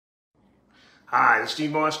Hi, this is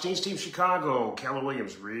Steve Moss, Teens Team Chicago, Keller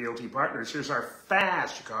Williams Realty Partners. Here's our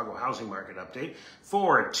fast Chicago housing market update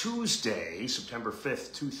for Tuesday, September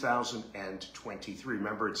 5th, 2023.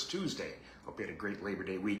 Remember, it's Tuesday. Hope you had a great Labor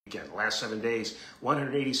Day weekend. Last 7 days,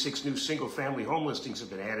 186 new single-family home listings have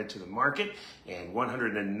been added to the market, and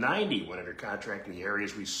 190 went under contract in the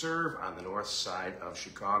areas we serve on the north side of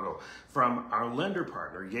Chicago. From our lender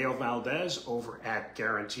partner, Yale Valdez, over at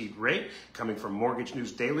Guaranteed Rate, coming from Mortgage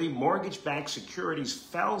News Daily, mortgage-backed securities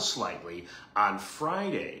fell slightly on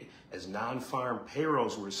Friday as non-farm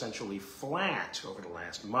payrolls were essentially flat over the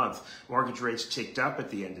last month. Mortgage rates ticked up at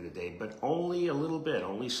the end of the day, but only a little bit,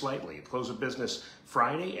 only slightly. At close of business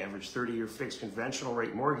Friday, average 30-year fixed conventional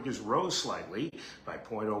rate mortgages rose slightly by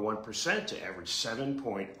 0.01% to average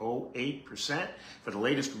 7.08%. For the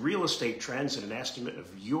latest real estate trends and an estimate of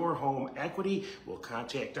your home equity, we'll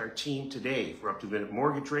contact our team today for up-to-the-minute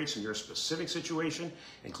mortgage rates in your specific situation,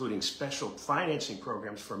 including special financing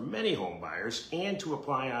programs for many home buyers, and to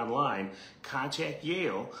apply online, contact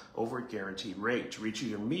Yale over at Guaranteed Rate. To reach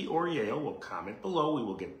either me or Yale, we'll comment below. We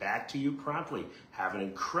will get back to you promptly. Have an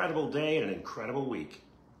incredible day and an incredible week.